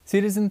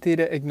Citizen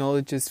Theatre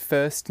acknowledges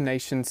First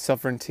Nations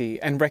sovereignty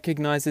and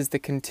recognises the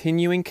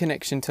continuing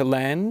connection to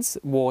lands,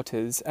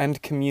 waters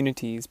and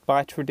communities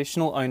by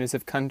traditional owners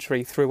of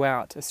country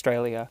throughout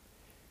Australia.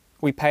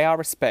 We pay our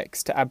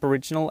respects to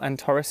Aboriginal and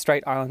Torres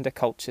Strait Islander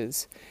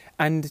cultures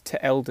and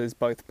to elders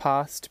both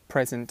past,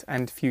 present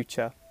and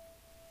future.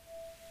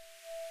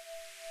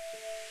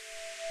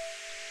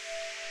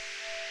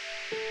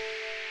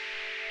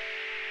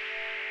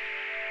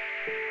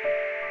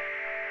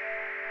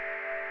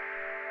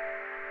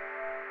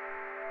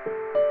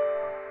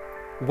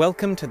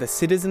 Welcome to the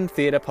Citizen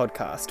Theatre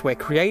podcast, where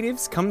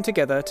creatives come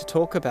together to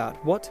talk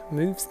about what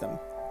moves them.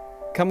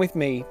 Come with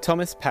me,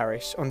 Thomas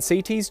Parrish, on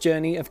CT's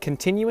journey of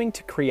continuing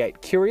to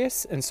create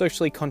curious and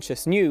socially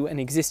conscious new and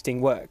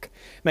existing work,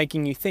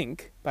 making you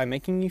think by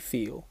making you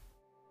feel.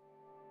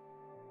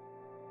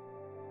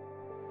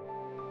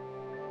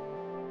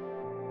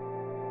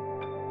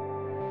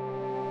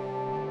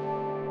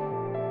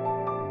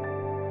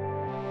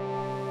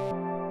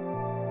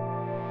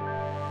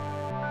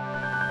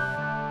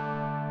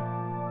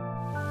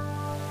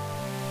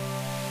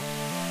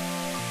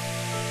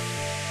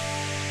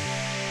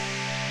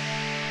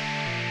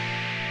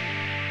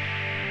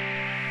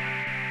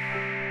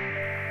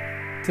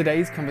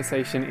 Today's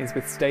conversation is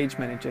with Stage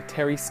Manager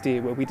Teri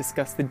Steer, where we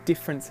discuss the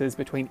differences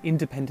between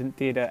independent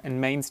theatre and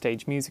main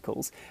stage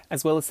musicals,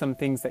 as well as some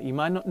things that you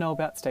might not know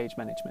about stage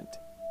management.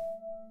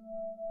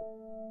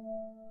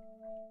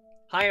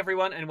 Hi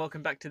everyone, and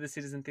welcome back to the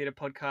Citizen Theatre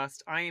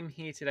podcast. I am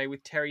here today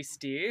with Teri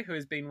Steer, who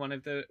has been one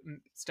of the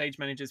stage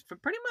managers for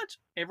pretty much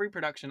every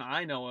production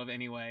I know of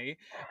anyway,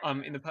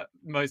 in the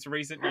most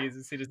recent years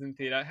of Citizen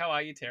Theatre. How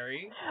are you,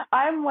 Teri?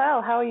 I'm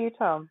well. How are you,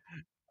 Tom?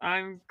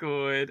 I'm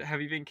good.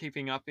 Have you been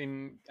keeping up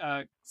in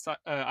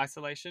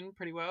isolation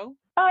pretty well?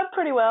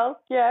 Pretty well,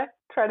 yeah.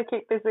 Try to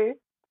keep busy.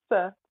 It's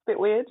a bit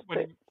weird. What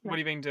have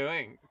you been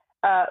doing?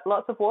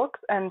 Lots of walks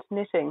and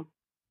knitting.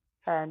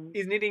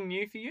 Is knitting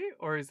new for you,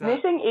 or is that...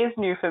 Knitting is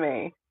new for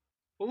me.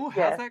 Oh,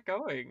 how's that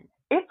going?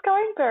 It's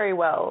going very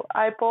well.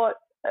 I bought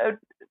an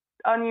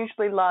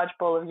unusually large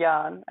ball of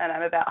yarn, and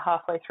I'm about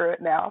halfway through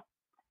it now.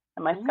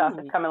 And my scarf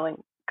is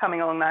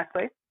coming along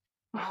nicely.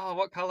 Oh,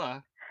 what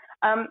colour?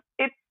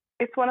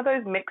 It's one of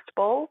those mixed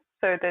balls,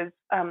 so there's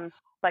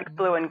like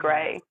blue and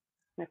grey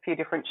in a few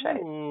different shades.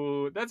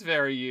 Ooh, that's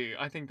very you.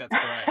 I think that's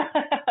great.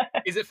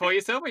 Is it for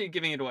yourself, or are you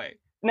giving it away?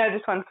 No,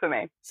 this one's for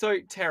me. So,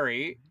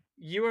 Teri,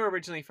 you were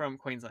originally from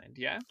Queensland,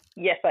 yeah?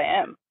 Yes, I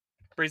am.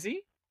 Brizzy?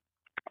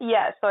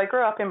 Yeah, so I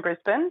grew up in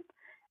Brisbane,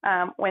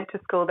 went to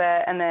school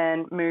there, and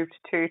then moved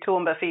to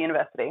Toowoomba for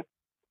university.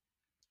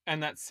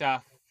 And that's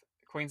South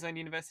Queensland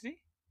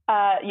University?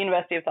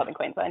 University of Southern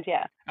Queensland,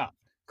 yeah. Oh,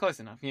 close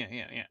enough. Yeah.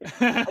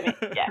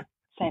 Yeah,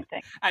 same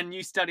thing. And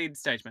you studied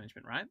stage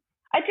management, right?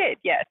 I did,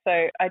 yeah.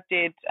 So I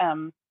did,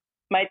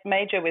 my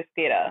major was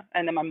theatre,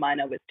 and then my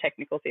minor was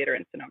technical theatre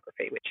and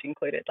scenography, which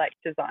included like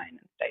design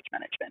and stage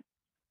management.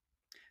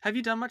 Have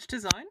you done much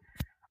design?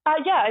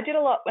 Yeah, I did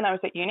a lot when I was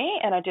at uni,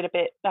 and I did a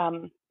bit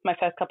my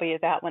first couple of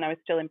years out when I was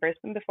still in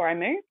Brisbane before I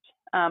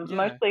moved.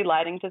 Mostly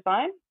lighting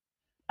design,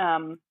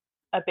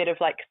 a bit of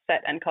like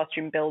set and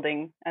costume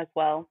building as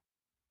well.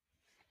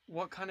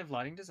 What kind of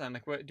lighting design?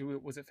 Like,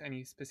 was it for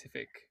any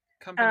specific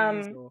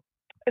companies? Or...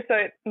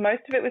 So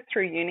most of it was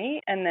through uni,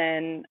 and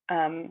then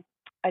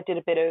I did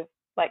a bit of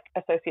like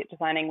associate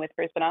designing with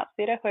Brisbane Arts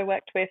Theatre, who I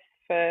worked with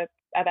for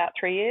about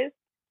 3 years.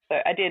 So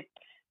I did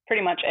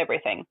pretty much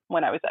everything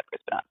when I was at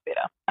Brisbane Arts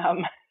Theatre.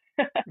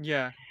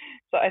 Yeah.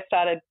 So I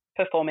started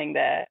performing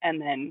there,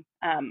 and then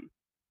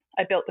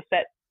I built the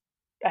set.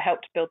 I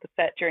helped build the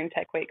set during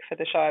Tech Week for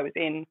the show I was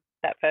in,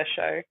 that first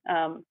show.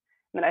 And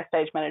then I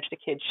stage managed a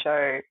kids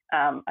show.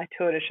 I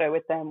toured a show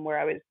with them where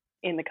I was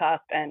in the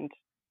cast and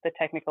the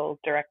technical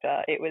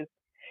director. It was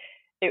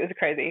a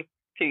crazy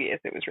few years.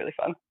 It was really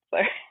fun. So.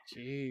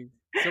 Jeez.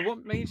 So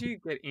what made you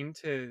get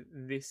into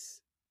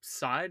this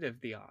side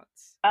of the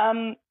arts?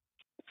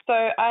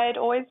 So I'd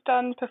always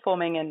done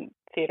performing in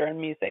theatre and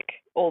music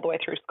all the way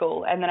through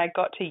school, and then I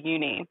got to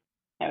uni.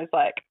 And I was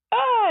like,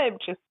 I'm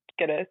just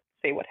gonna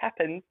see what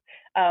happens.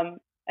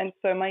 And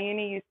so my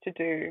uni used to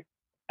do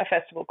a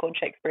festival called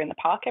Shakespeare in the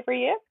Park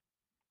every year.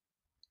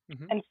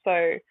 Mm-hmm. And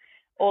so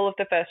all of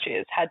the first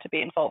years had to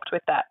be involved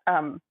with that.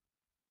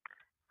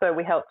 So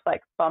we helped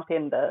like bump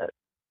in the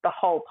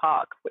whole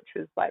park, which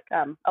was like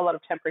a lot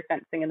of temporary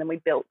fencing, and then we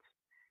built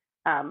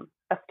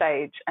a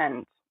stage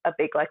and a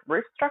big like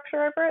roof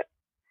structure over it.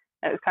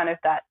 And it was kind of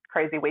that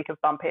crazy week of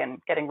bump in,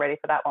 getting ready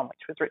for that one,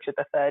 which was Richard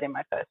III in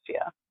my first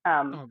year.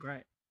 Oh,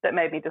 great. That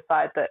made me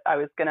decide that I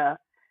was going to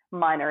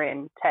minor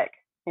in tech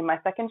in my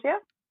second year,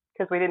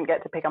 because we didn't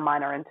get to pick a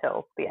minor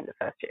until the end of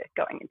first year,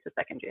 going into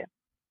second year.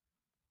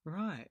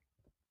 Right.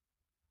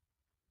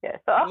 Yeah,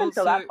 so up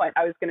until that point,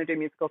 I was going to do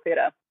musical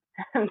theatre.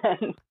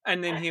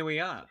 And then here we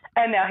are.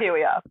 And now here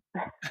we are.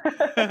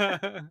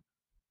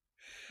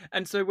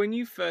 And so when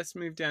you first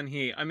moved down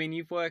here, I mean,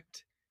 you've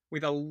worked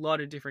with a lot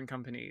of different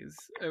companies.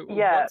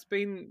 Yeah. What's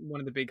been one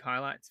of the big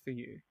highlights for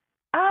you?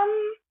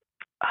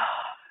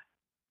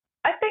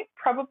 I think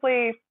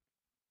probably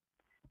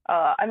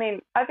I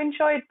mean, I've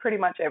enjoyed pretty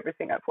much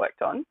everything I've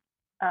worked on.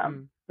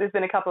 There's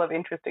been a couple of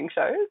interesting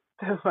shows.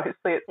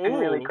 Mostly it's been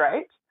really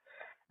great.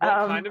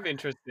 What kind of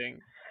interesting?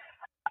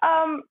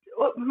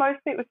 Well,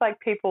 mostly it was like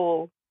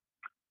people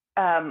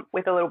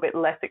with a little bit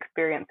less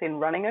experience in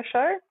running a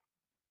show.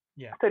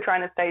 Yeah. So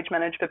trying to stage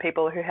manage for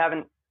people who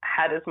haven't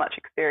had as much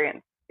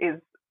experience is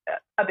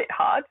a bit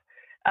hard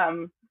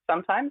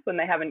sometimes when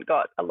they haven't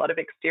got a lot of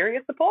exterior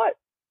support.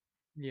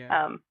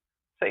 Yeah.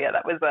 So yeah,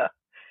 that was a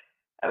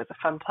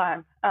fun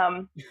time.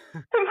 So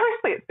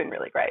mostly it's been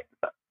really great.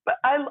 But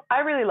I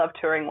really love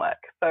touring work.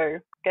 So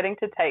getting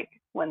to take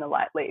When the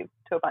Light Leaves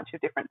to a bunch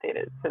of different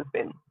theatres has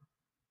been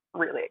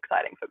really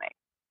exciting for me.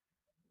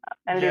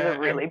 And it is a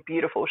really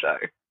beautiful show.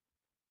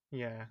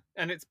 Yeah.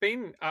 And it's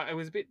been, it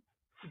was a bit,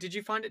 did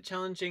you find it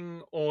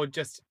challenging or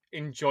just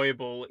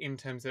enjoyable in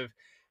terms of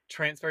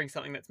transferring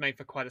something that's made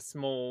for quite a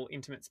small,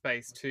 intimate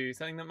space to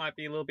something that might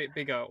be a little bit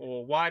bigger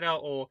or wider,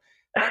 or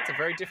that's a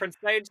very different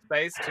stage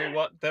space to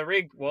what the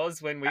rig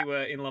was when we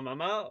were in La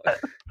Mama?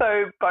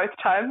 So both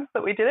times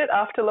that we did it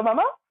after La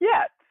Mama,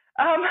 yeah.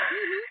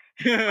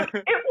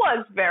 It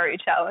was very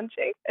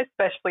challenging,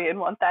 especially in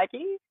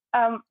Wonthaggi.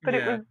 But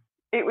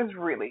it was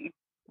really,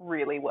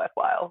 really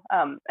worthwhile.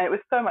 And it was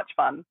so much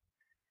fun.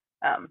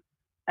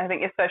 I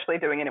think especially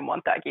doing it in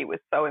Wonthaggi was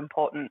so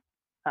important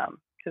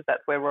because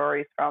that's where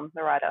Rory's from,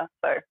 the writer.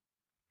 So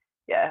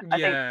yeah, I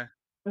think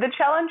the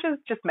challenges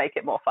just make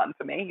it more fun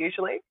for me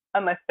usually,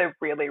 unless they're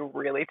really,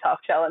 really tough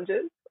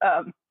challenges.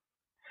 And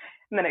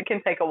then it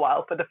can take a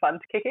while for the fun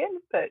to kick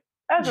in. But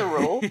as a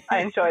rule, I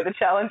enjoy the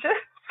challenges.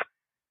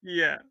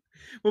 Yeah.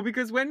 Well,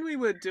 because when we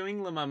were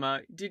doing La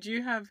Mama, did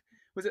you have,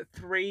 was it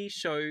 3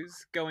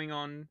 shows going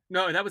on?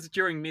 No, that was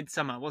during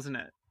Midsummer, wasn't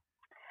it?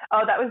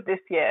 Oh, that was this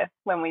year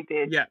when we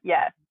did.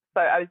 Yeah.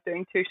 So I was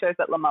doing 2 shows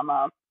at La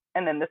Mama,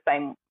 and then the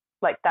same,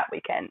 like that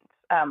weekend,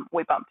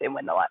 we bumped in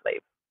When the Light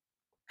Leaves.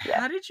 Yeah.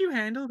 How did you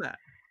handle that?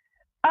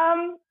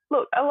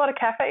 Look, a lot of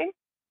caffeine.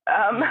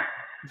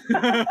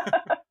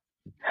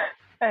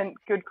 And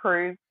good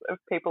crews of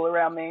people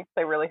around me.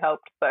 They really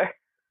helped. So.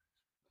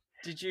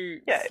 Did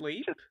you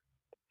sleep?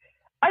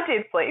 I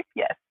did sleep,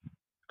 yes.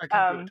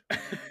 Okay,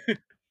 good.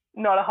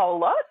 Not a whole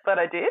lot, but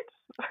I did.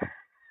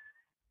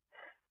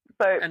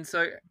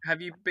 So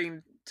have you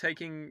been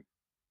taking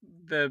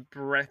the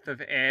breath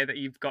of air that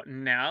you've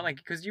gotten now? Like,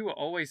 because you were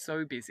always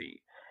so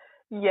busy.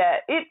 Yeah,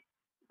 it's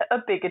a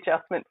big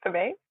adjustment for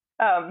me.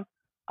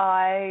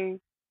 I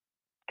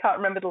can't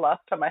remember the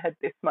last time I had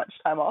this much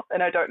time off,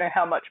 and I don't know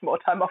how much more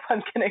time off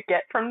I'm going to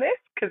get from this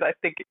because I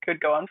think it could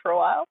go on for a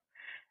while.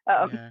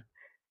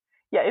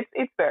 Yeah,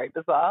 it's very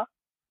bizarre.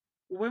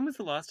 When was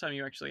the last time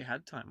you actually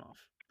had time off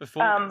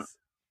before this?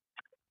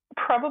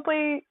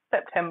 Probably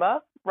September,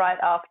 right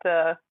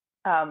after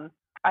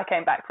I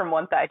came back from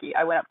Wonthaggi.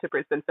 I went up to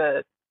Brisbane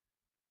for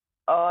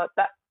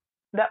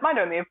that might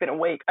only have been a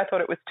week. I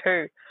thought it was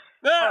 2.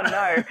 Oh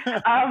no.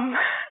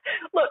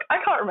 Look, I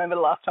can't remember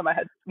the last time I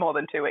had more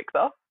than 2 weeks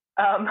off.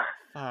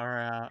 Far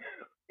out.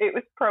 It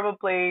was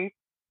probably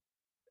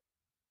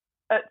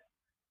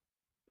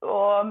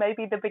or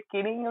maybe the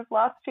beginning of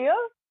last year.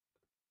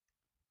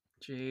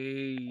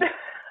 Gee.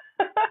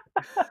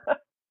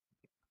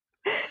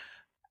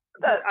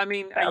 I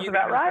mean, are you the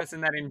kind of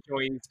person that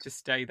enjoys to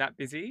stay that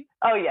busy?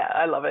 Oh yeah,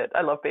 I love it.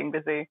 I love being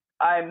busy.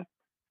 I'm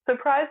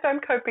surprised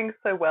I'm coping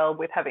so well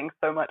with having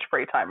so much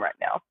free time right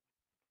now.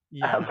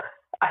 Yeah.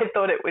 I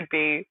thought it would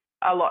be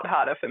a lot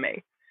harder for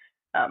me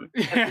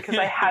because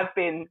I have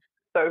been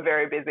so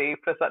very busy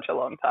for such a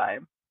long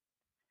time.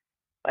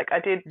 Like I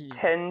did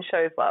 10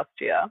 shows last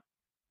year.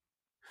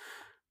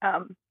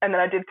 And then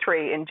I did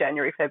 3 in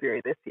January,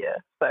 February this year.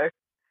 So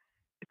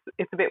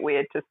it's a bit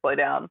weird to slow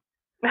down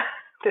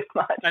this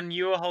much. And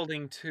you were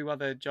holding 2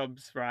 other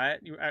jobs, right?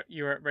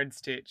 You were at Red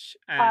Stitch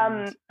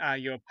and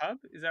your pub,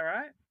 is that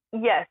right?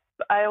 Yes.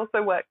 I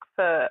also work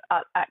for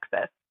Art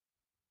Access.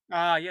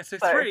 Yeah, so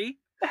 3?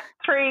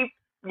 3,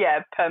 yeah,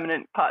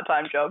 permanent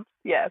part-time jobs,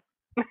 yeah.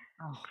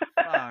 Oh,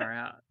 far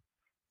out.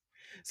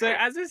 So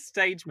as a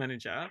stage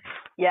manager,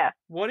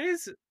 what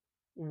is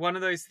one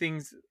of those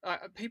things,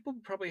 people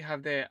probably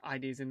have their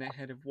ideas in their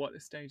head of what a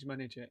stage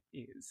manager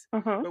is,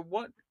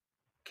 but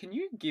can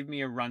you give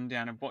me a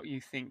rundown of what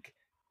you think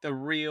the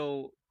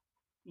real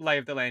lay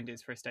of the land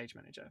is for a stage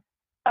manager?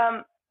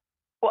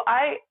 Well,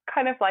 I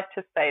kind of like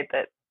to say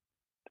that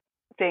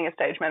being a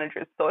stage manager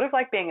is sort of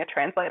like being a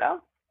translator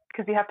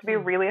because you have to be a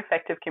really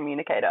effective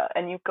communicator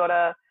and you've got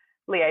to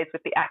liaise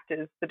with the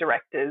actors, the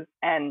directors,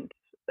 and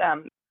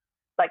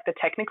like the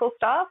technical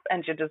staff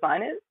and your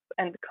designers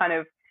and kind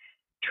of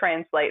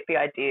translate the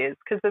ideas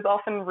because there's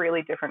often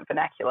really different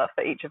vernacular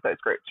for each of those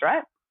groups,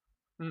 right?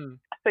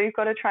 So you've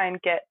got to try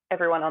and get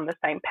everyone on the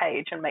same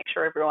page and make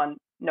sure everyone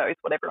knows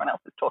what everyone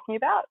else is talking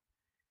about.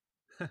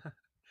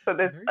 So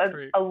there's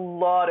a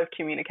lot of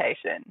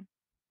communication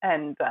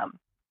and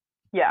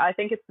I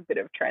think it's a bit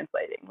of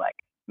translating, like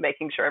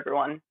making sure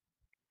everyone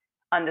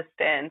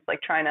understands,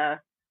 like trying to,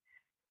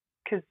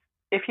 because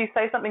if you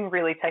say something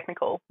really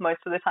technical, most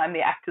of the time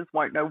the actors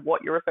won't know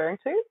what you're referring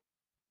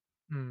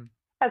to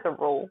as a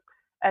rule.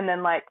 And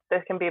then like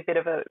there can be a bit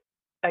of a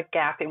a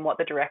gap in what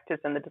the directors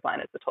and the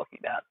designers are talking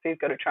about. So you've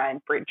got to try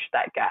and bridge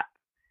that gap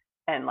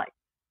and like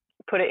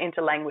put it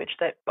into language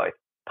that both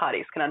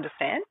parties can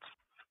understand.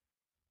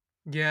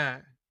 Yeah.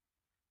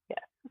 Yeah.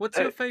 What's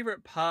So, your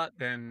favorite part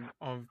then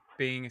of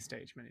being a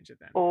stage manager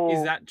then? or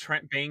Is that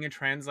being a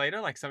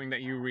translator, like something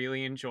that you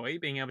really enjoy,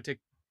 being able to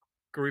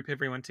group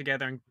everyone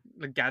together and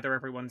like, gather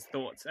everyone's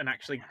thoughts and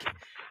actually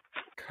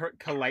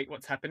collate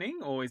what's happening?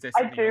 Or is there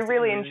I something do else that you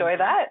really really enjoy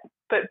that,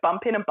 but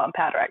bump in and bump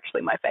out are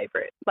actually my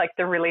favorite. Like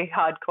the really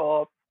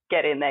hardcore,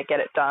 get in there,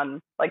 get it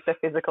done, like the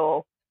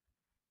physical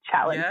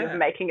challenge of Yeah.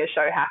 making a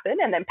show happen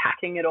and then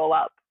packing it all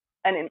up.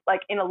 And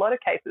in a lot of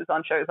cases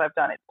on shows I've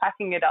done, it's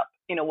packing it up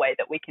in a way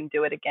that we can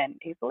do it again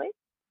easily.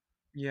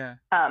 Yeah.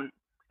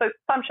 So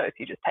some shows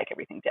you just take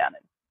everything down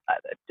and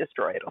either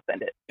destroy it or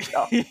send it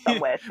off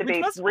somewhere to Which be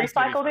must also be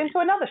recycled fun. into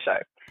another show.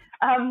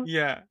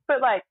 Yeah. But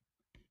like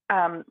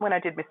when I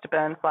did Mr.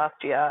 Burns last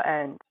year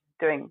and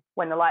doing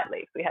When the Light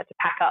Leaves, we had to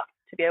pack up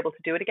to be able to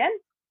do it again,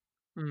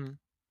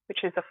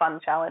 which is a fun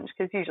challenge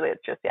because usually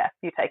it's just,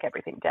 you take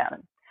everything down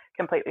and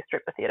completely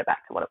strip the theatre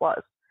back to what it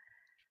was.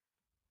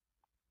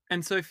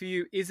 And so for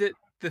you, is it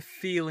the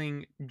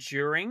feeling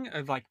during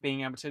of like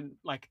being able to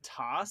like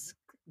task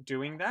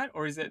doing that,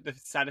 or is it the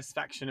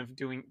satisfaction of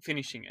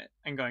finishing it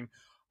and going,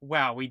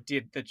 wow, we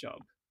did the job?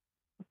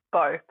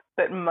 Both,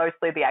 but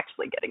mostly the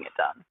actually getting it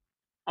done.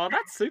 Oh,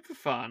 that's super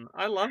fun.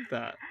 I love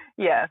that.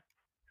 Yeah.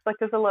 It's like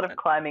there's a lot of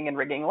climbing and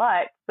rigging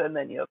lights, and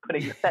then you're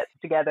putting the sets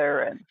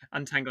together and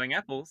untangling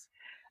apples.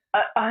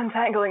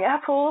 Untangling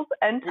apples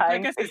and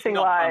tying fishing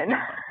line.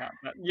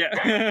 But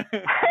yeah.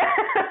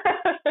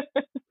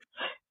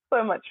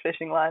 So much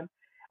fishing line.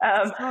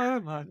 So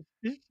much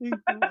fishing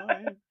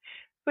line.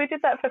 We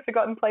did that for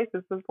Forgotten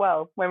Places as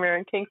well when we were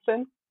in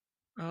Kingston.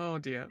 Oh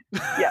dear.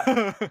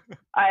 Yeah.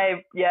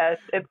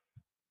 It's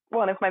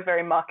one of my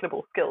very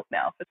marketable skills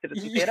now for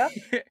citizen theatre.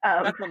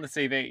 That's on the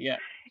CV, yeah.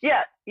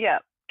 Yeah.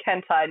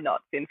 Can tie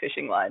knots in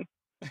fishing line.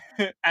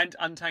 And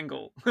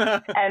untangle.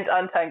 And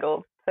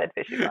untangle said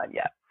fishing line,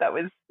 yeah. That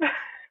was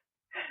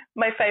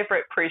my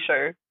favourite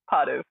pre-show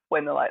part of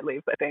When the Light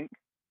Leaves, I think.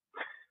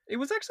 It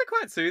was actually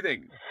quite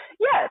soothing.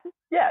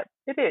 Yeah,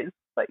 it is.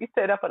 Like you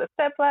sit up on a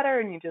step ladder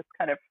and you just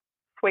kind of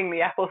swing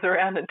the apples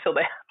around until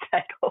they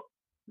untangle.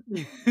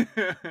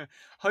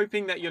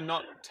 Hoping that you're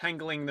not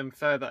tangling them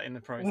further in the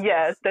process.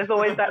 Yeah, there's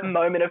always that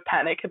moment of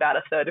panic about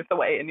a third of the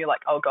way and you're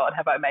like, oh God,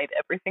 have I made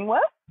everything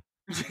worse?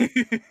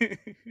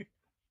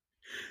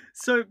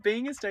 So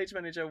being a stage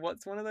manager,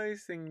 what's one of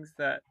those things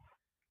that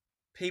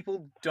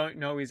people don't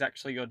know is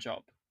actually your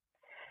job?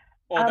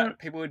 Or that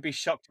people would be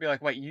shocked to be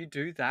like, wait, you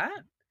do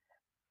that?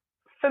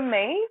 For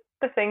me,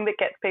 the thing that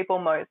gets people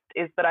most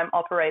is that I'm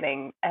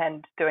operating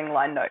and doing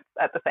line notes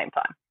at the same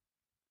time.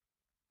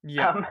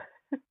 Yeah.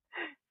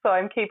 So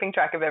I'm keeping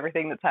track of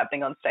everything that's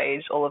happening on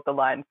stage, all of the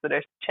lines that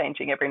are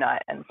changing every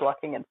night and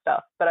blocking and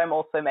stuff. But I'm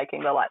also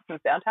making the lights and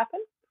sound happen.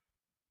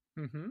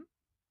 Mm-hmm.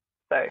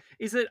 So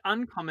is it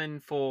uncommon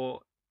for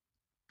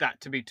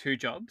that to be two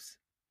jobs?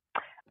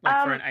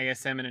 Like for an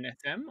ASM and an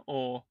SM,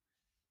 or?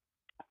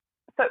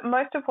 So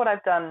most of what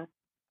I've done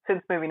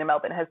since moving to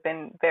Melbourne has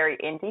been very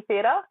indie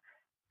theatre.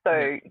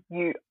 So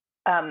you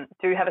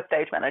do have a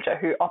stage manager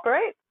who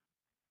operates.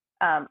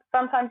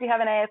 Sometimes you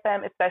have an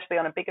ASM, especially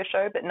on a bigger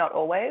show, but not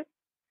always.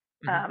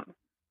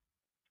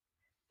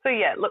 So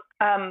yeah, look,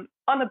 on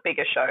a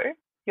bigger show,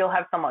 you'll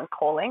have someone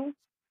calling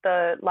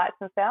the lights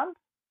and sound.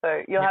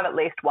 So you'll have at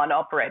least one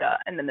operator,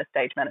 and then the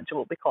stage manager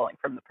will be calling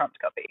from the prompt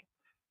copy.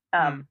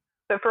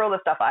 So for all the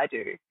stuff I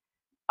do,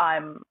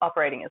 I'm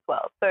operating as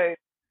well. So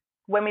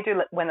when we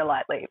do When the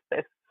Light Leaves,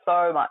 there's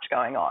so much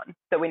going on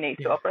that we need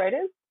two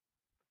operators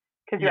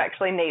because you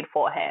actually need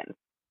four hands.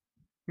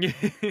 Yeah.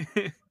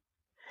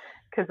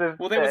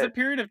 There was a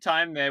period of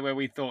time there where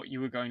we thought you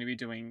were going to be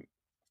doing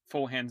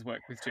four hands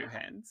work with two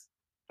hands.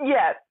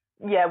 Yeah,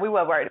 we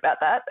were worried about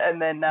that.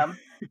 And then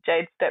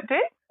Jade stepped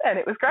in and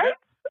it was great.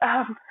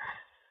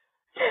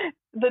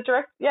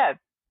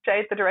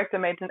 Jade, the director,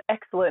 made an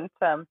excellent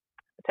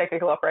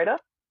technical operator.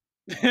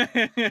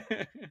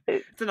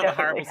 It's another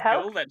horrible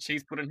skill that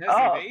she's put in her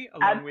CV,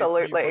 along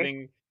with you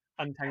putting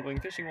untangling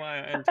fishing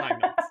wire and tying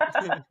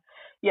knots.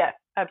 Yeah,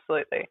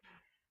 absolutely.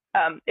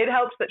 It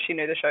helps that she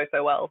knew the show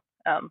so well.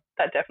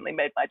 That definitely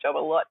made my job a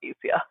lot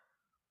easier.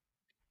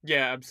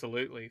 Yeah,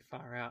 absolutely.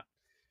 Far out.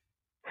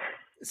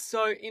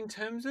 So in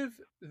terms of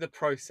the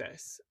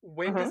process,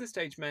 when does a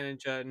stage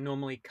manager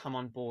normally come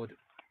on board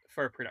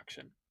for a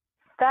production?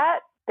 That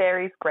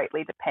varies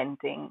greatly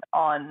depending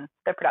on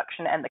the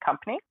production and the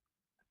company.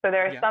 So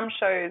there are some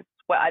shows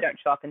where I don't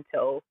show up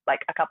until like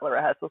a couple of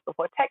rehearsals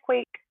before Tech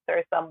Week. There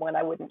are some when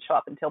I wouldn't show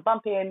up until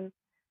Bump In.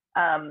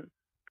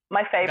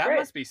 My favorite. That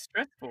must be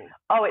stressful.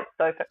 Oh, it's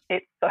so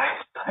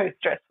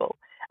stressful.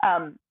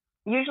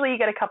 Usually you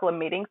get a couple of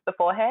meetings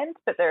beforehand,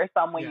 but there are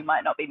some where you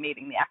might not be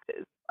meeting the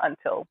actors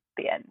until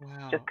the end,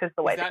 just because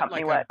the way the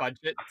company works. Is that like a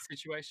budget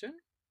situation?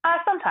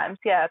 Sometimes,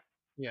 yeah.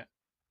 Yeah.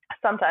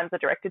 Sometimes the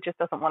director just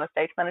doesn't want a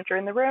stage manager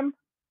in the room.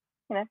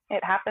 You know,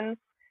 it happens.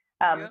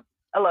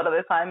 A lot of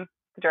the time,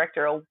 the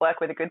director will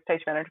work with a good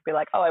stage manager to be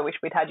like, oh, I wish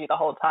we'd had you the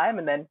whole time.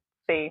 And then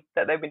see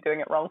that they've been doing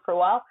it wrong for a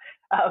while.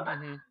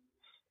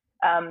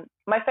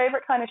 My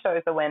favourite kind of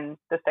shows are when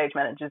the stage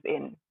manager's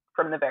in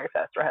from the very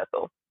first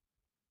rehearsal.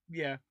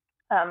 Yeah.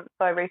 So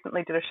I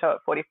recently did a show at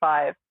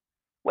 45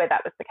 where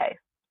that was the case.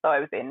 So I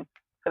was in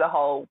for the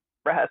whole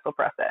rehearsal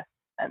process,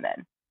 and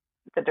then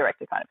the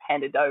director kind of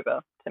handed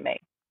over to me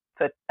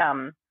for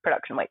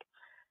production week.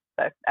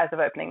 So as of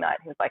opening night,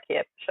 he was like,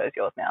 "Here, show's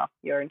yours now.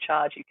 You're in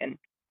charge. You can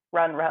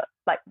run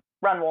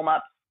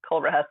warm-ups,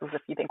 call rehearsals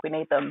if you think we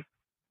need them."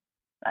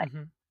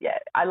 Yeah,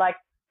 I like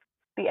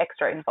the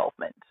extra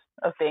involvement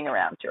of being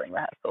around during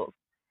rehearsals.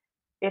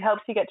 It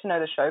helps you get to know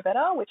the show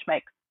better, which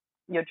makes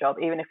your job,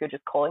 even if you're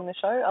just calling the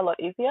show, a lot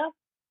easier.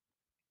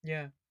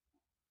 Yeah.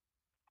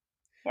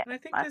 Yeah, And I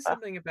think there's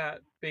something about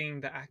being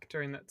the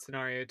actor in that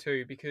scenario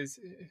too, because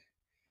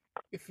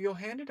if you're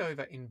handed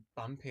over in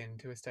bump in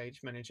to a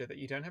stage manager that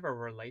you don't have a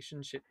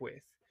relationship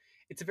with,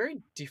 it's a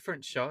very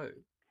different show.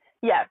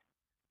 Yeah,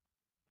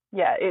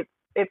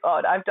 it's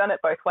odd. I've done it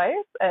both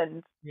ways,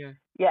 and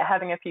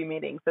having a few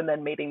meetings and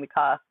then meeting the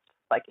cast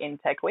like in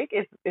Tech Week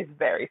is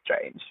very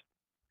strange.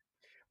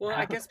 Well,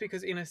 I guess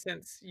because in a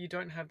sense you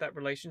don't have that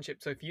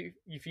relationship. So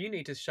if you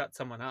need to shut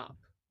someone up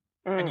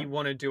and you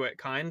want to do it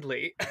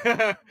kindly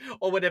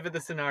or whatever the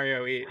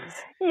scenario is,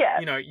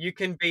 you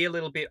can be a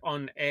little bit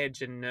on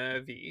edge and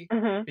nervy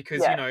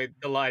because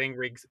the lighting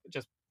rig's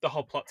just the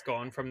whole plot's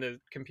gone from the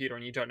computer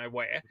and you don't know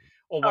where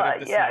or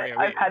whatever the scenario is.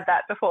 I've had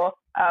that before.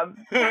 That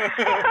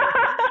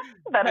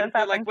has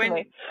happened to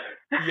me.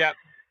 Yeah,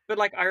 but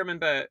like I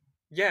remember,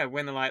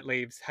 when the light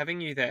leaves,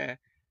 having you there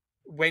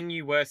when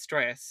you were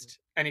stressed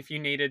and if you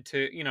needed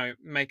to,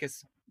 make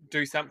us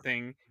do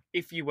something,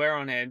 if you were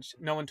on edge,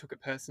 no one took it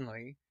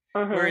personally.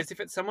 Whereas if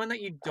it's someone that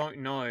you don't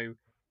know,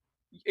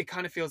 it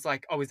kind of feels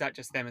like, oh, is that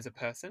just them as a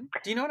person?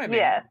 Do you know what I mean?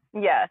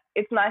 Yeah.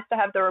 It's nice to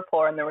have the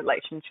rapport and the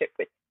relationship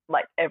with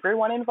like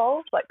everyone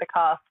involved, like the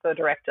cast, the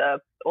director,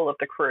 all of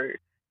the crew.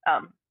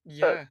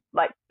 So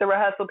like the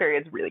rehearsal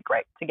period is really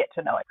great to get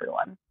to know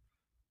everyone.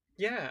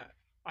 Yeah,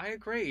 I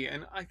agree.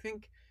 And I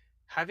think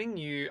having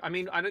you, I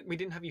mean, we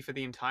didn't have you for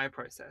the entire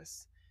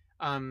process.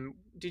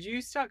 Did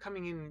you start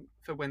coming in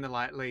for When the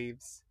Light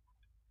Leaves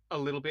a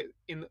little bit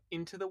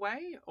into the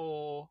way,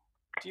 or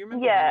do you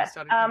remember when you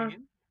started coming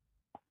in?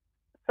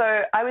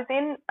 So I was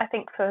in, I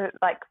think, for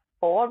like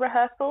 4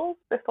 rehearsals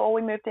before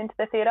we moved into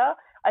the theatre.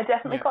 I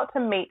definitely got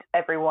to meet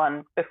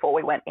everyone before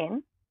we went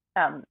in.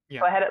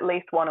 So I had at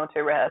least 1 or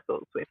 2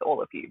 rehearsals with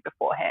all of you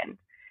beforehand.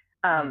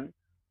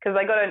 Because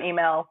I got an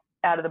email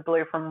out of the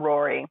blue from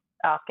Rory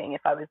asking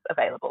if I was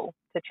available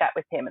to chat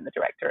with him and the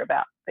director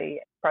about the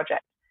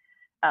project.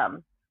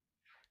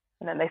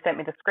 And then they sent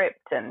me the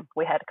script and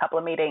we had a couple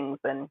of meetings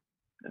and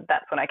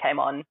that's when I came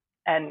on.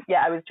 And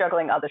I was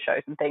juggling other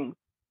shows and things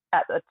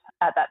at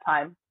that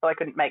time, so I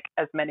couldn't make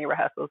as many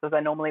rehearsals as I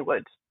normally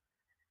would.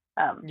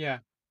 Yeah.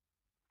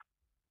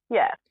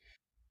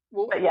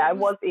 Well, but I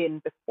was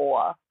in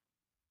before.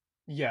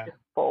 Yeah.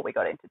 Before we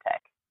got into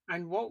tech.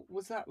 And what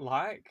was that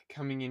like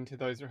coming into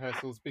those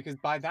rehearsals? Because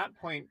by that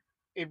point,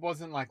 it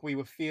wasn't like we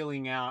were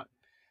feeling out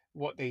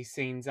what these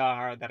scenes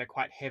are that are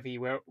quite heavy.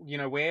 We're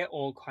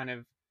all kind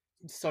of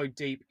so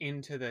deep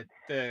into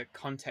the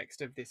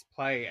context of this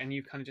play, and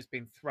you've kind of just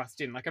been thrust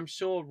in. Like I'm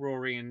sure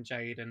Rory and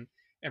Jade and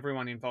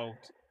everyone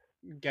involved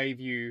gave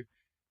you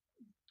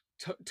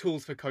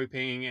tools for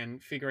coping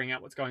and figuring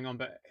out what's going on.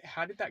 But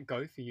how did that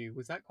go for you?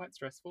 Was that quite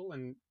stressful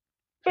and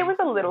painful, it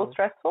was a little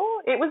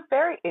stressful. It was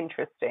very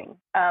interesting.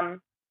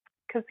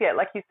 Because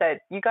like you said,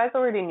 you guys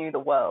already knew the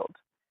world.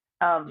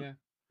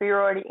 So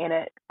you're already in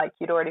it. Like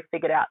you'd already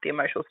figured out the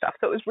emotional stuff.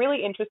 So it was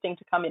really interesting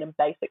to come in and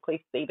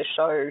basically see the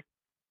show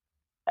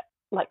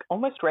like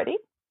almost ready.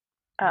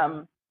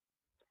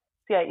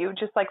 You were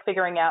just like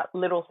figuring out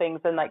little things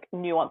and like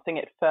nuancing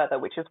it further,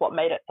 which is what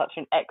made it such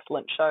an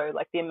excellent show.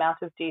 Like the amount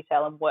of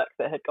detail and work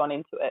that had gone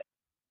into it.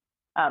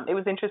 It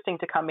was interesting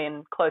to come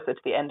in closer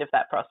to the end of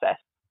that process.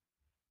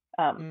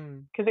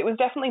 Because it was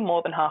definitely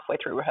more than halfway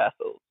through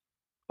rehearsals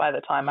by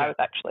the time I was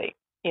actually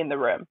in the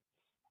room.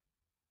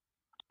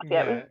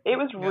 It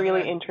was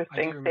really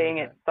interesting seeing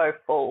it so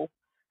full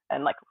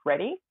and like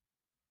ready.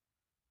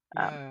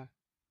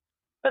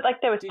 But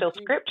like there were still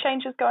script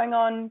changes going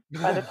on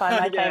by the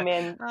time I came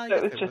in. So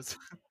it was just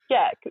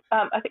I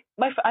think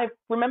I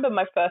remember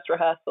my first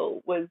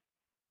rehearsal was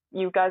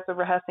you guys were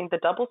rehearsing the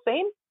double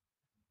scene.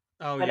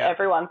 When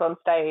everyone's on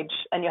stage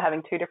and you're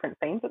having 2 different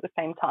scenes at the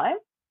same time.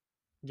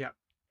 Yeah.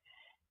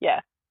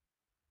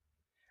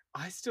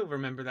 I still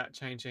remember that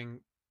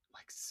changing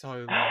like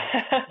so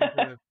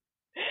late.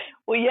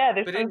 Well,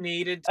 but it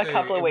needed to. A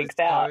couple of weeks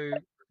out. So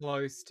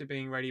close to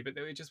being ready, but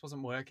it just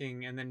wasn't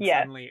working, and then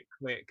suddenly it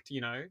clicked.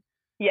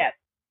 Yeah.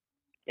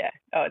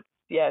 Oh,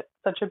 it's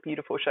such a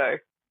beautiful show.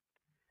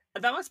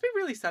 That must be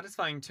really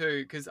satisfying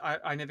too, because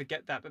I never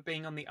get that. But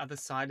being on the other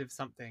side of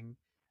something,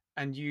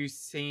 and you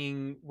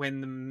seeing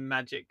when the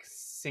magic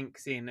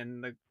sinks in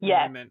and the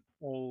moment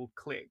all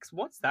clicks.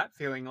 What's that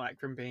feeling like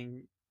from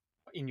being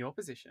in your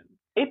position?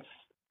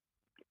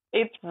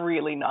 It's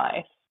really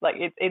nice. Like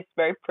it's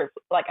very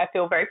like I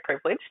feel very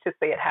privileged to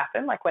see it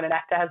happen. Like when an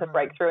actor has a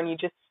breakthrough and you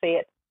just see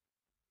it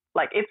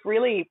Like it's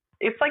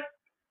like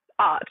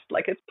art,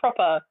 like it's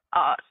proper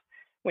art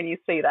when you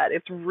see that.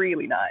 It's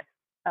really nice.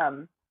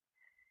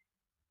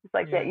 It's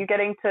like, yeah, you're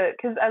getting to,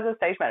 because as a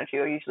stage manager,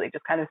 you're usually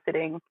just kind of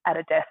sitting at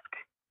a desk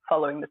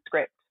following the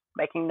script,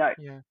 making notes.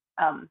 Yeah.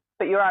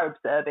 But you are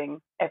observing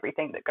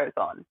everything that goes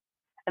on.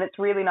 And it's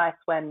really nice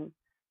when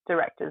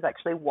directors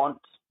actually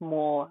want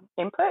more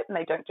input and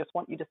they don't just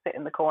want you to sit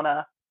in the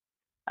corner.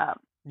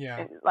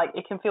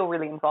 It can feel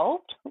really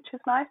involved, which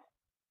is nice.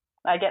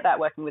 I get that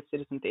working with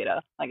citizen theatre.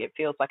 Like, it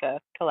feels like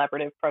a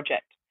collaborative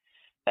project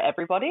for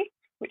everybody,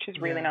 which is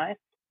really nice.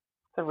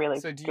 It's a really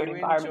good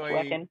environment to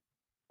work in.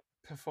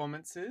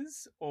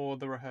 Performances or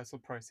the rehearsal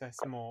process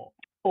more?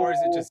 Or is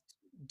it just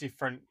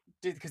different?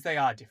 Because they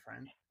are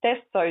different. They're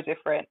so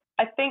different.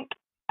 I think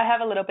I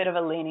have a little bit of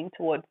a leaning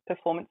towards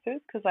performances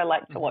because I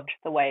like to watch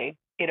the way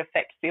it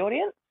affects the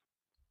audience.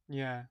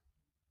 Yeah.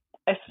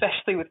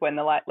 Especially with When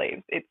the Light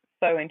Leaves. It's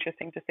so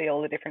interesting to see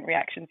all the different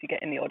reactions you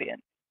get in the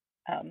audience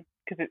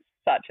because it's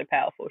such a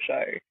powerful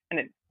show and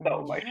it's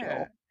so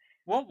emotional.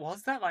 What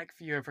was that like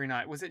for you every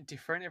night? Was it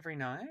different every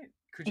night?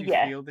 Could you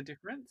feel the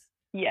difference?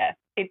 Yeah,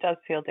 it does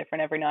feel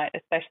different every night,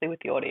 especially with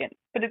the audience.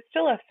 But it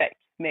still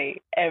affects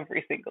me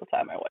every single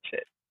time I watch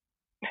it.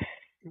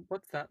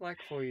 What's that like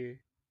for you?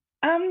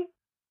 I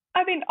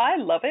mean, I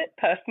love it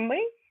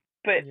personally,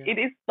 but it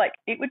is like,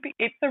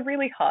 it's a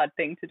really hard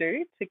thing to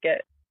do, to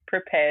get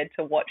prepared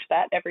to watch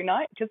that every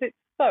night, because it's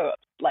so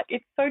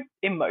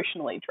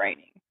emotionally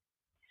draining.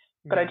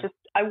 But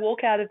I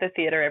walk out of the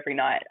theatre every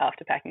night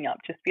after packing up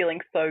just feeling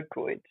so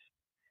good.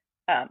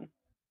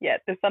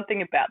 There's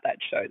something about that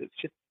show that's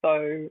just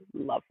so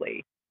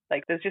lovely.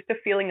 Like, there's just a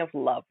feeling of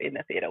love in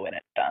the theatre when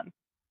it's done.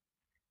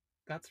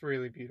 That's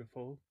really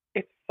beautiful.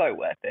 It's so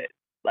worth it.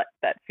 Like,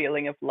 that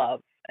feeling of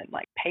love and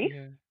like peace,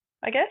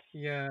 I guess.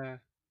 Yeah.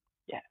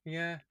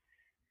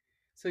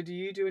 So do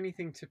you do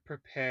anything to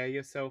prepare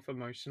yourself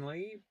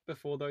emotionally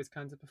before those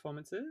kinds of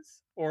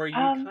performances? Or are you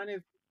kind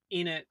of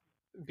in it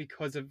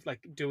because of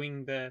like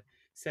doing the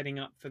setting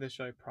up for the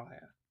show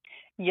prior?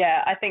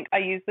 Yeah, I think I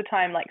use the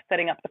time like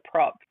setting up the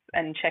props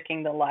and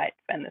checking the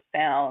lights and the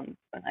sounds,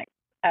 and like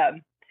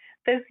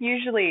there's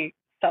usually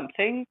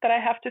something that I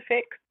have to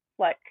fix.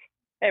 Like,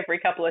 every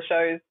couple of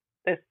shows,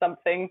 there's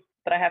something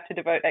that I have to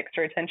devote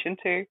extra attention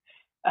to.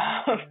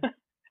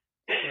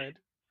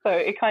 So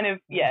it kind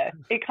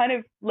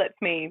of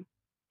lets me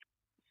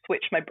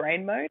switch my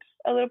brain mode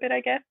a little bit,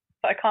 I guess.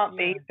 So I can't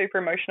be super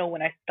emotional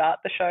when I start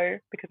the show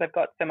because I've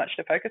got so much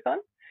to focus on.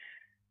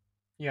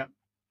 Yeah.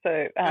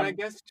 So and I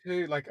guess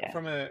too, like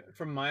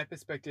from my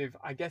perspective,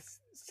 I guess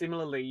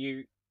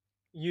similarly,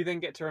 you then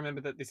get to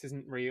remember that this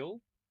isn't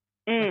real.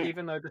 Like,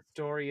 even though the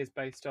story is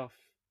based off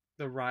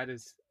the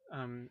writer's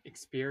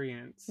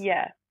experience,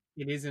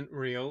 it isn't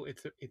real.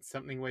 It's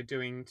something we're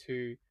doing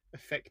to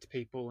affect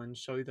people and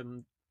show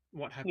them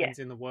what happens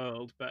in the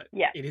world, but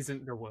it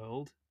isn't the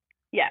world.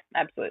 Yeah,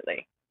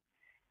 absolutely.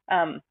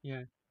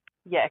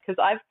 Because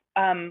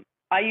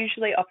I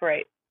usually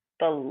operate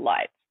the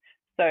lights.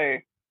 So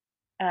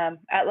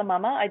at La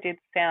Mama, I did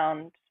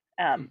sound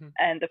and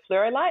the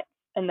fluoro lights,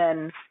 and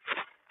then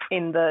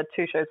in the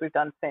two shows we've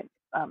done since,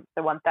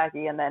 the one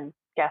Thaggy and then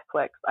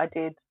Gasworks, I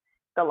did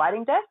the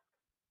lighting desk.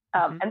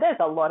 And there's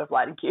a lot of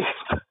lighting cues.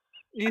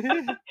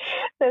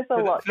 There's a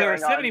lot for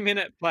going on. For a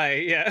 70-minute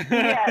play,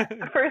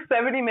 for a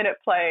 70-minute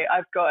play,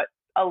 I've got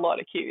a lot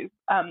of cues.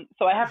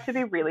 So I have to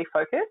be really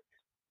focused,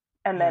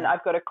 and then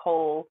I've got a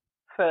call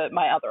for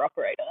my other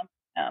operator,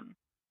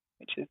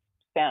 which is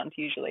sound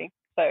usually.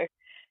 So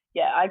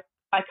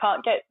I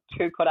can't get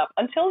too caught up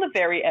until the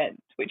very end,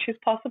 which is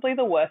possibly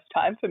the worst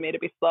time for me to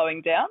be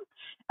slowing down,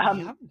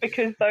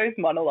 because those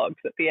monologues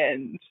at the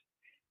end,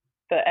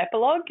 the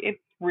epilogue,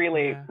 it's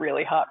really,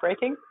 really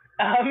heartbreaking.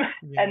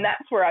 And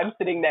that's where I'm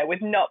sitting there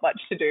with not much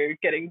to do,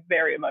 getting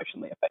very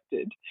emotionally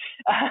affected.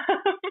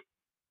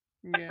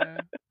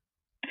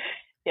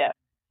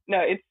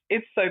 No,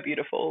 it's so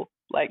beautiful.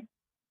 Like,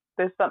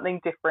 there's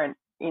something different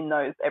in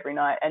those every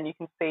night, and you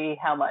can see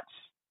how much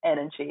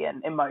energy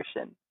and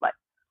emotion like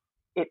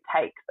it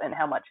takes and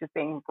how much is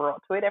being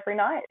brought to it every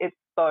night. It's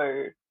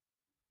so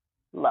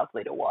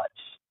lovely to watch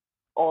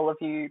all of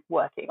you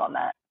working on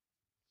that.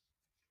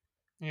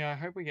 I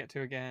hope we get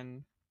to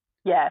again.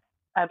 Yeah,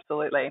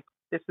 absolutely.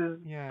 This is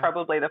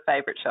probably the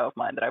favorite show of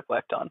mine that I've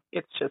worked on.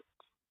 It's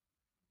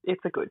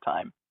a good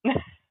time.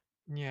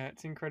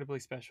 It's incredibly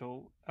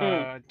special.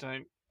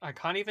 I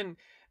can't even,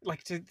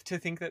 like, to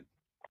think that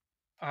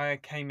I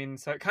came in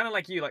so kind of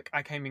like you, like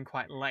I came in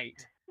quite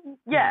late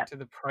to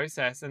the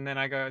process, and then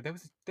I go,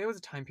 there was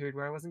a time period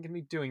where I wasn't going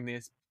to be doing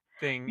this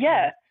thing.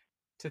 And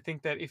to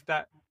think that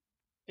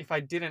if I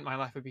didn't, my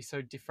life would be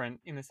so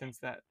different, in the sense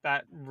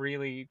that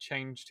really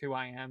changed who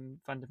I am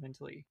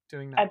fundamentally,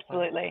 doing that.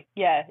 Absolutely.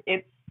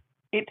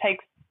 It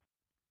takes,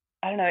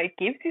 I don't know, it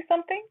gives you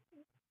something.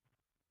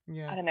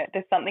 I don't know,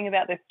 there's something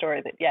about this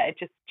story that it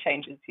just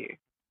changes you.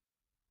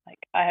 Like,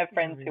 I have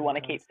friends who want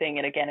to keep seeing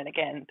it again and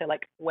again. They're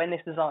like, when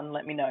this is on,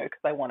 let me know, because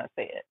I want to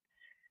see it.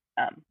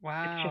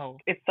 Wow.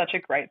 It's such a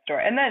great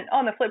story. And then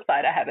on the flip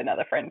side, I have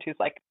another friend who's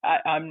like,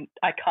 I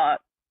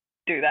can't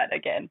do that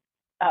again.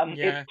 is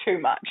Yeah. too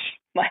much.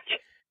 Like,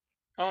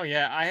 Oh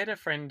yeah, I had a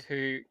friend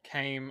who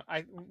came.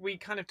 We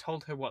kind of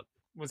told her what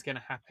was going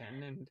to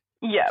happen, and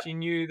yeah, she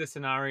knew the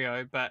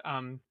scenario. But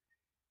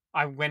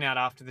I went out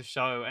after the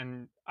show,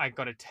 and I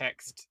got a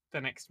text the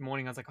next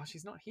morning. I was like, "Oh,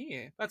 she's not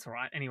here. That's all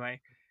right." Anyway,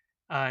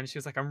 and she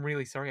was like, "I'm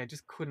really sorry. I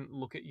just couldn't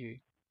look at you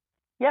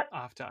yep,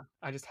 after.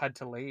 I just had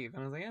to leave."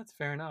 And I was like, "Yeah, it's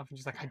fair enough." And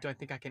she's like, "I don't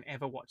think I can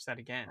ever watch that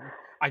again.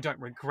 I don't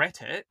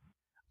regret it.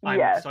 I'm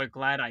yeah, so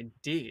glad I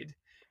did,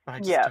 but I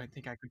just yeah, don't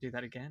think I could do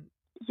that again."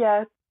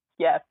 yeah,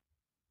 yeah.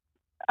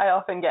 I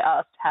often get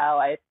asked how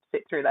I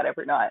sit through that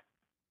every night.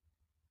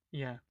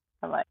 Yeah.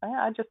 I'm like,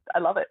 I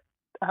love it.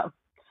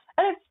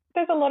 And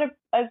there's a lot of,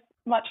 as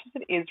much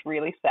as it is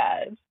really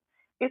sad,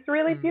 it's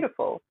really Mm.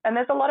 beautiful, and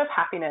there's a lot of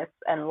happiness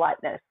and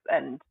lightness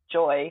and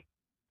joy,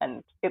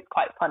 and it's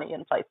quite funny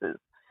in places.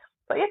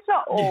 But Yeah.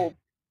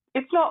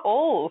 it's not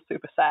all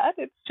super sad.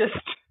 It's just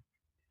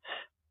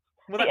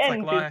Well, the that's like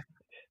end is life.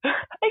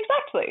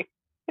 exactly.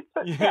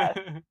 Yeah,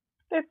 Yeah.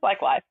 it's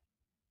like life.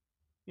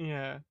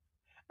 Yeah.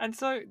 And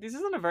so this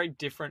is on a very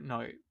different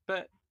note,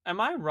 but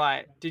am I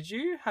right? Did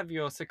you have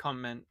your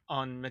secondment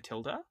on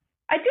Matilda?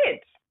 I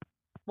did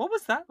What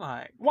was that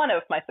like? one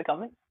of my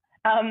secondments.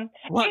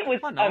 What? It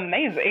was Oh no.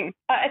 amazing.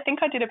 I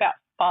think I did about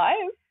 5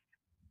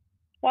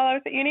 while I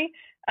was at uni,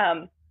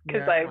 because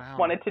Yeah, I wow.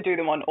 wanted to do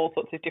them on all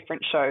sorts of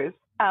different shows.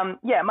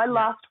 Yeah, my Yeah.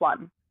 last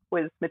one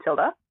was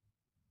Matilda.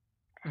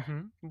 What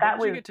That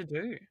did you was get to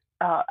do?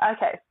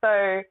 okay.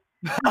 So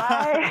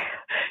I,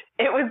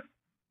 it was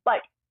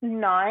like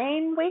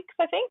 9 weeks,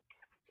 I think.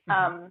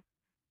 Mhm.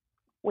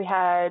 We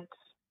had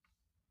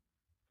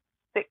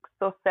 6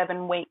 or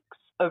 7 weeks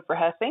of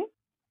rehearsing,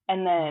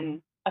 and Mhm.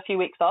 then a few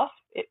weeks off.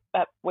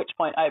 At which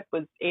point I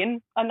was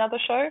in another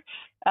show,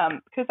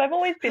 because I've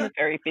always been a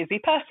very busy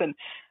person.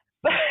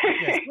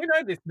 Yes, we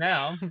know this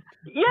now.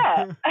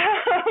 Yeah.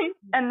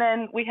 And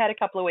then we had a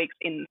couple of weeks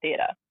in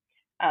theatre,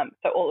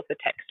 so all of the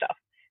tech stuff.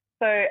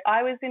 So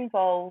I was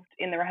involved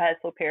in the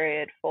rehearsal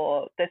period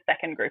for the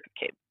second group of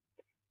kids.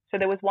 So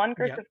there was one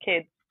group Yep. of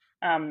kids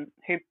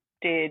who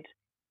did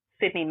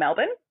Sydney,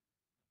 Melbourne,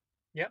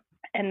 Yep.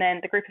 and then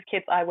the group of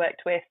kids I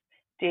worked with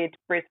did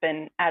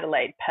Brisbane,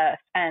 Adelaide, Perth,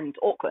 and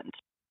Auckland.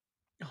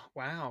 Oh,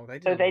 wow, they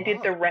did So a they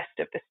did the lot. rest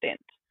of the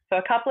stint. So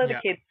a couple of the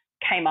Yeah. kids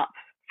came up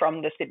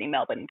from the Sydney,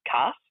 Melbourne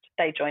cast.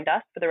 They joined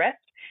us for the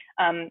rest.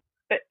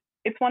 But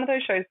it's one of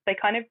those shows, they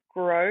kind of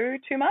grow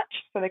too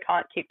much, so they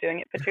can't keep doing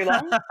it for too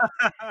long.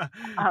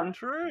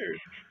 True.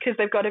 Because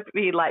they've got to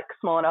be like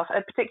small enough,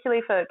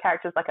 particularly for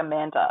characters like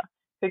Amanda,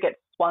 who gets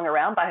swung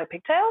around by her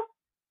pigtails.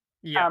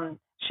 Yeah.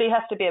 She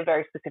has to be a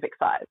very specific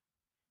size.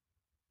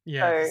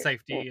 Yeah, for So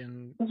safety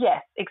and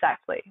yes,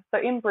 exactly.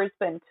 So in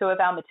Brisbane, 2 of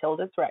our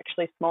Matildas were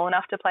actually small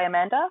enough to play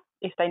Amanda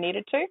if they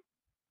needed to.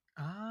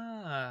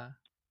 ah.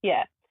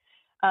 Yeah.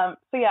 So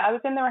yeah, I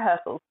was in the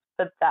rehearsals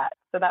for that.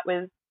 So that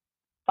was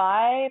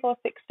 5 or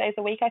 6 days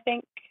a week, I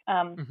think.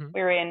 Mhm.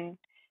 We were in.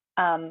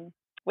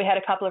 We had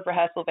a couple of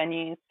rehearsal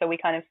venues, so we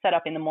kind of set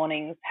up in the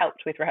mornings,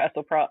 helped with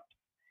rehearsal props,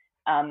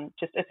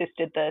 just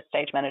assisted the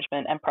stage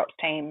management and props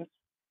teams.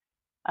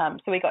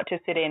 So we got to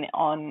sit in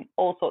on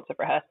all sorts of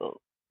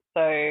rehearsals.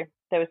 So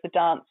there was the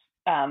dance,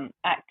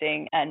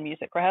 acting, and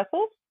music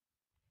rehearsals,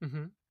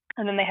 Mhm.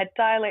 and then they had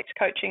dialect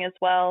coaching as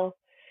well,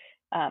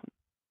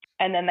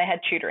 and then they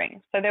had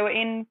tutoring. So they were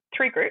in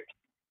 3 groups.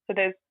 So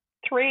there's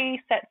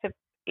 3 sets of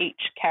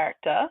each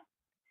character,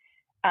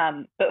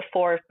 but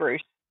 4 of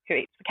Bruce, who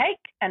eats the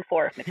cake, and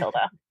 4 of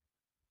Matilda.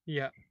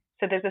 Yeah.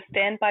 So there's a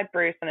standby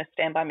Bruce and a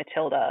standby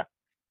Matilda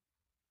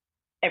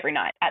every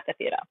night at the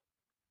theatre.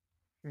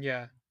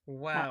 Yeah.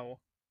 Wow.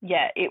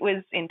 Yeah, it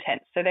was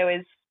intense. So there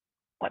was,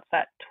 what's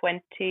that,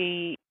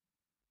 28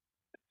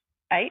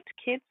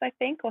 kids, I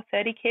think, or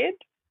 30 kids.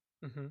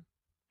 Mhm.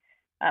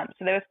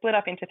 So they were split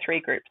up into 3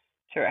 groups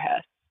to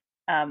rehearse,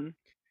 That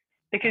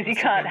because you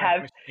must have can't been like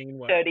have machine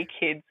work. 30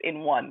 kids in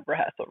one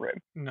rehearsal room.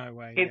 No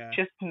way, It's yeah.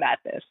 just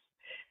madness.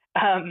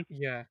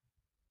 Yeah.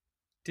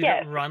 Did it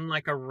Yeah, run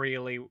like a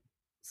really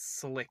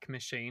slick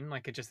machine?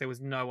 Like it just there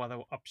was no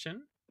other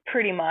option?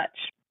 pretty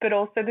much. But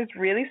also there's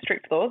really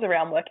strict laws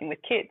around working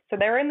with kids. So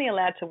they're only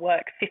allowed to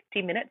work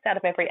 50 minutes out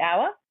of every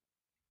hour.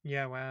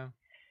 Yeah, wow.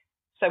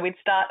 So we'd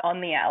start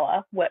on the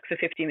hour, work for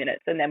 50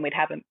 minutes, and then we'd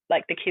have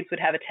the kids would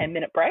have a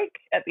 10-minute break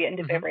at the end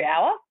of Mhm. every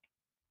hour.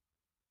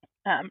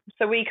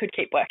 So we could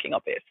keep working,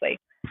 obviously,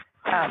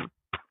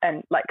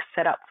 and like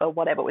set up for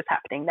whatever was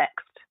happening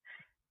next.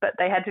 But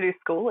they had to do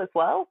school as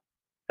well.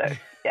 So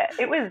yeah,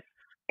 it was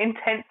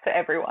intense for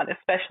everyone,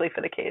 especially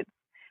for the kids.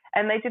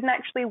 And they didn't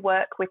actually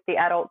work with the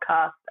adult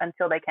cast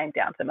until they came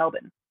down to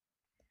Melbourne.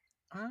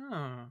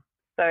 Oh.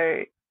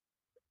 So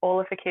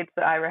all of the kids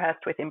that I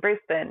rehearsed with in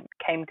Brisbane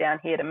came down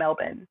here to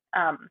Melbourne,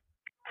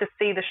 to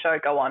see the show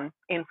go on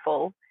in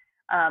full.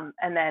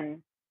 And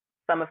then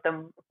some of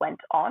them went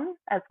on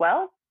as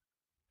well.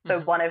 So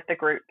Mhm. one of the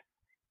groups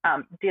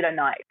did a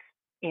night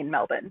in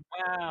Melbourne.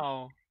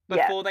 Wow. Yeah.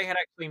 Before they had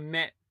actually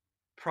met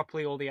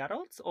properly all the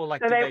adults? Or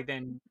like So did they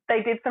then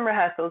they did some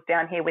rehearsals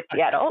down here with the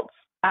Okay. adults,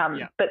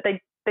 Yeah. but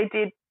they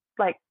did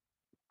like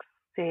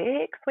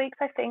 6 weeks,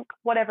 I think,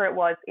 whatever it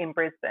was, in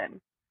Brisbane.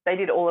 They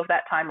did all of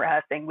that time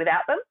rehearsing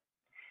without them,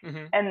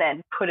 and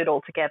then put it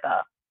all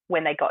together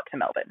when they got to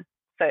Melbourne.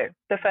 So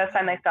the first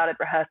time they started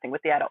rehearsing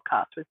with the adult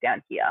cast was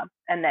down here,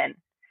 and then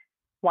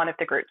one of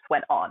the groups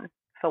went on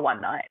for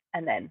one night,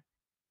 and then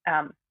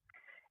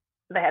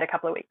they had a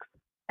couple of weeks,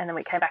 and then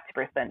we came back to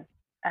Brisbane.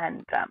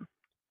 And so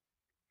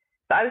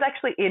I was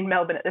actually in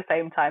Melbourne at the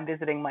same time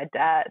visiting my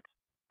dad.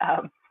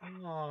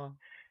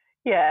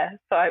 Yeah,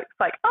 so it's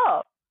like,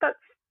 oh, that's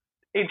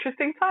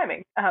interesting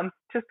timing.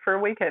 Just for a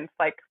weekend,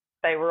 like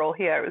they were all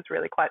here. It was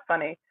really quite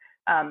funny.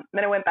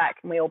 Then I went back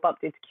and we all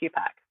bumped into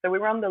QPAC. So we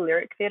were on the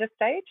Lyric Theatre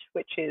stage,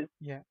 which is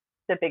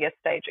the biggest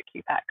stage at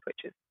QPAC, which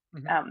is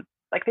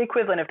like the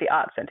equivalent of the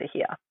Arts Centre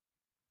here.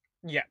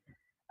 Yeah.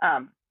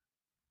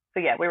 So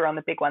yeah, we were on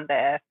the big one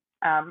there.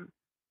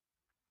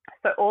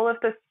 So all of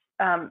this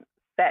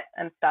set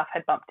and stuff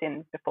had bumped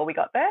in before we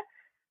got there.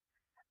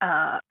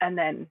 And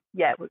then,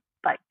 yeah, it was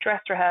like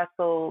dress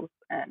rehearsals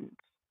and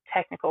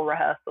technical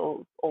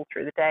rehearsals all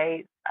through the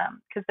days.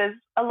 Because there's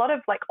a lot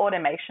of like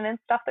automation and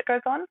stuff that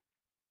goes on.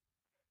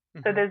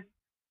 So there's,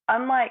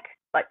 unlike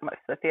like most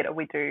of the theatre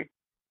we do,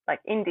 like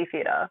indie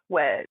theatre,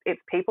 where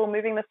it's people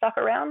moving the stuff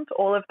around,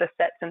 all of the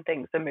sets and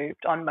things are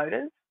moved on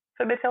motors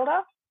for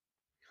Matilda.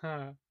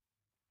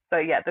 So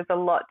yeah, there's a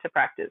lot to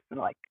practice and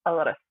like a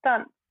lot of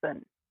stunts,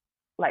 and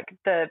like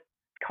the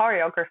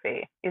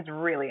choreography is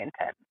really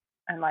intense,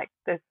 and like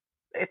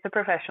it's a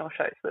professional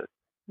show, so it's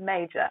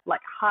major, like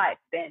high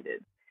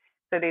standards.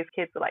 So these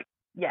kids are like,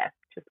 yeah,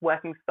 just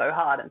working so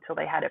hard until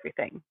they had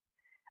everything.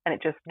 And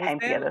it just came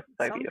together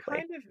so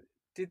beautifully.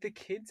 Did the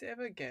kids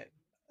ever get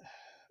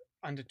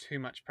under too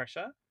much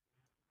pressure?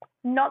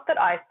 Not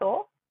that I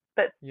saw,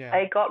 but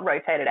they got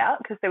rotated out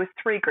because there was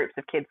 3 groups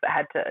of kids that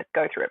had to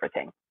go through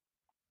everything.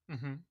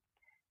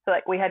 So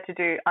like we had to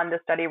do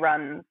understudy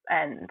runs,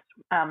 and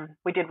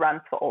we did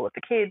runs for all of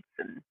the kids.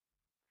 And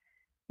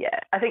yeah,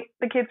 I think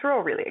the kids were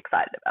all really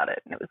excited about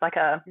it. And it was like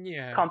a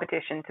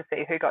competition to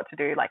see who got to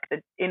do like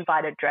the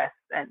invited dress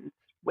and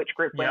which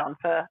group went on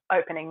for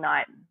opening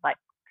night. And like,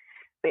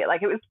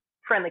 it was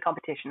friendly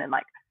competition, and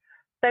like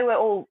they were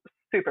all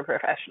super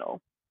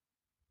professional.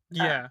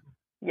 Yeah.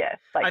 Yeah,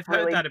 like I've heard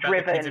really that about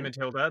driven. the kids in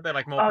Matilda. They're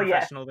like more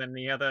professional than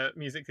the other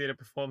music theatre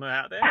performer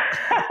out there.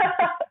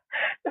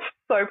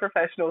 So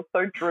professional,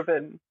 so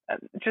driven, and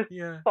just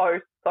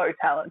so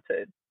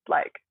talented.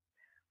 Like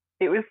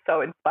it was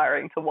so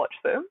inspiring to watch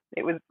them.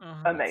 It was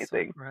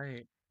amazing. So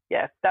great.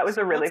 Yeah, that was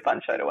a really fun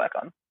show to work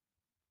on.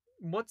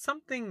 What's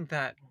something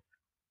that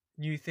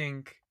you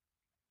think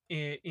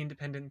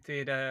independent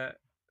theatre,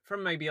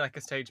 from maybe like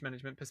a stage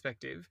management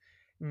perspective,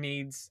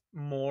 needs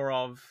more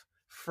of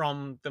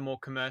from the more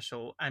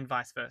commercial, and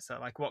vice versa?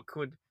 Like what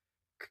could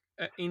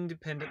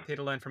independent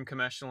theatre learn from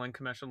commercial and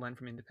commercial learn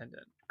from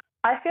independent?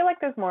 I feel like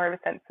there's more of a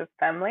sense of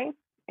family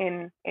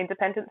in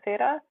independent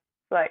theatre.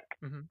 Like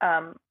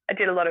I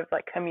did a lot of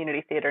like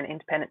community theatre and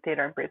independent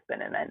theatre in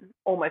Brisbane, and then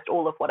almost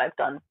all of what I've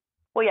done,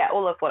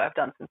 all of what I've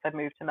done since I've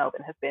moved to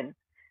Melbourne has been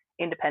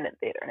independent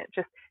theatre.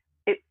 And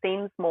it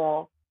seems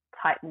more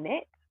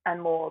tight-knit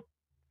and more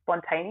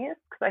spontaneous,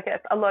 because I guess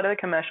a lot of the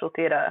commercial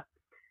theatre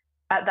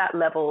at that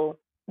level,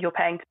 you're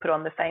paying to put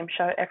on the same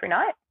show every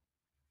night.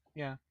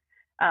 Yeah.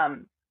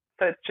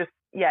 So it's just,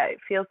 it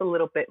feels a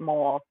little bit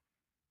more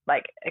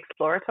like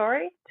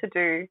exploratory to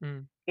do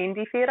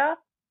indie theatre.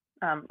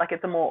 Like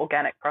it's a more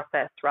organic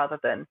process rather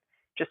than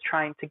just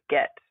trying to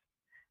get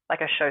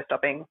like a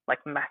show-stopping, like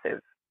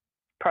massive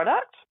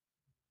product.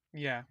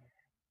 Yeah.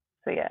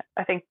 So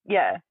I think,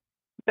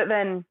 but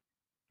then,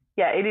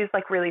 it is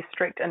like really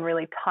strict and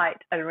really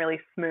tight and really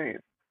smooth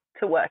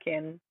to work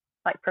in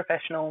like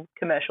professional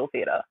commercial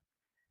theatre.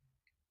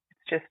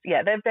 It's just,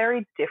 they're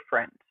very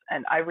different,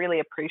 and I really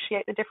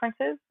appreciate the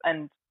differences,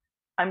 and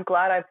I'm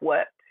glad I've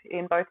worked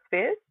in both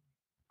spheres.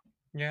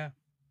 Yeah.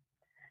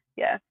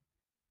 Yeah.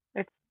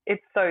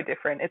 It's so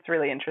different. It's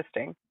really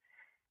interesting.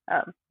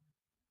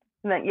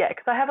 And then,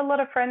 because I have a lot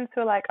of friends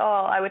who are like,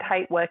 oh, I would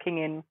hate working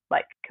in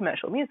like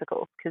commercial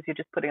musicals because you're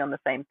just putting on the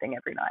same thing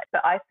every night.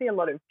 But I see a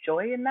lot of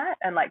joy in that,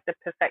 and like the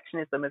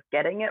perfectionism of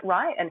getting it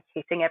right and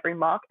hitting every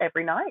mark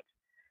every night.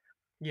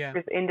 Yeah.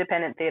 Because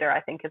independent theatre,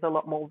 I think, is a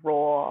lot more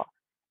raw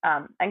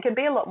and can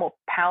be a lot more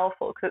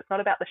powerful, because it's not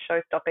about the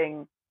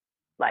show-stopping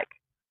like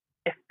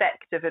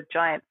effect of a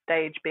giant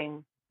stage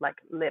being like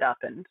lit up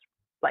and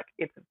like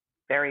it's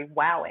very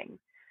wowing.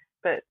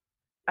 But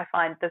I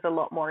find there's a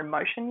lot more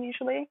emotion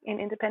usually in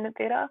independent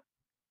theatre.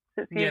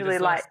 So it's usually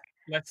like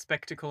less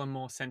spectacle and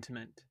more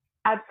sentiment.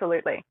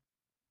 Absolutely.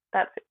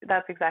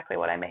 That's exactly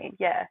what I mean.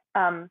 Yeah.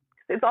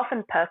 It's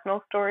often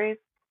personal stories.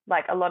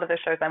 Like a lot of the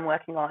shows I'm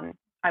working on,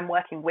 I'm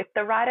working with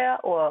the writer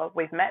or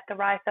we've met the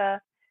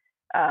writer.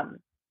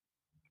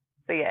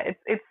 So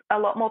it's a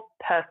lot more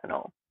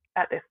personal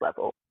at this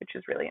level, which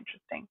is really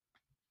interesting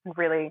and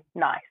really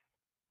nice.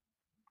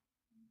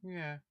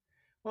 Yeah.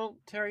 Well,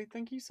 Teri,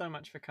 thank you so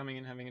much for coming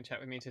and having a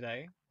chat with me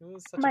today. It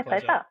was such My a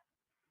pleasure. pleasure.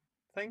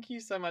 Thank you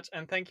so much,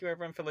 and thank you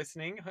everyone for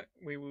listening.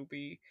 We will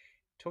be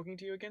talking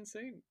to you again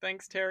soon.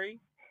 Thanks, Teri.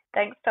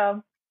 Thanks,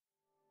 Tom.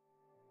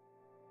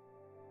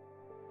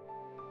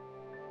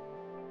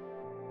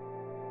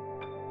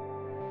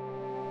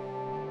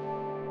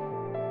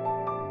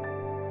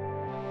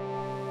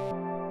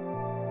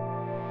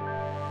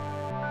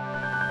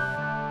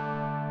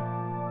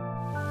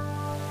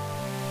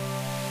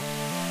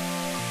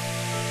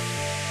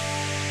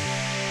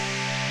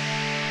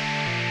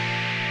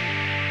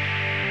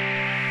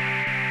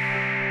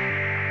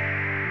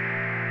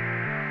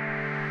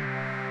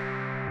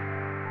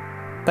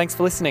 Thanks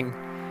for listening.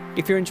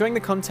 If you're enjoying the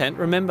content,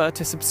 remember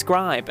to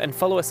subscribe and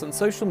follow us on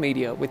social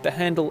media with the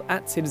handle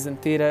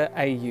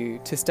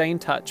 @CitizenTheatreAU to stay in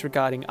touch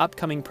regarding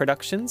upcoming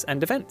productions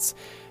and events.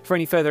 For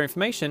any further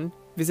information,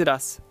 visit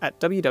us at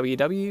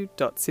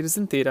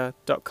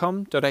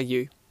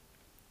www.citizentheatre.com.au.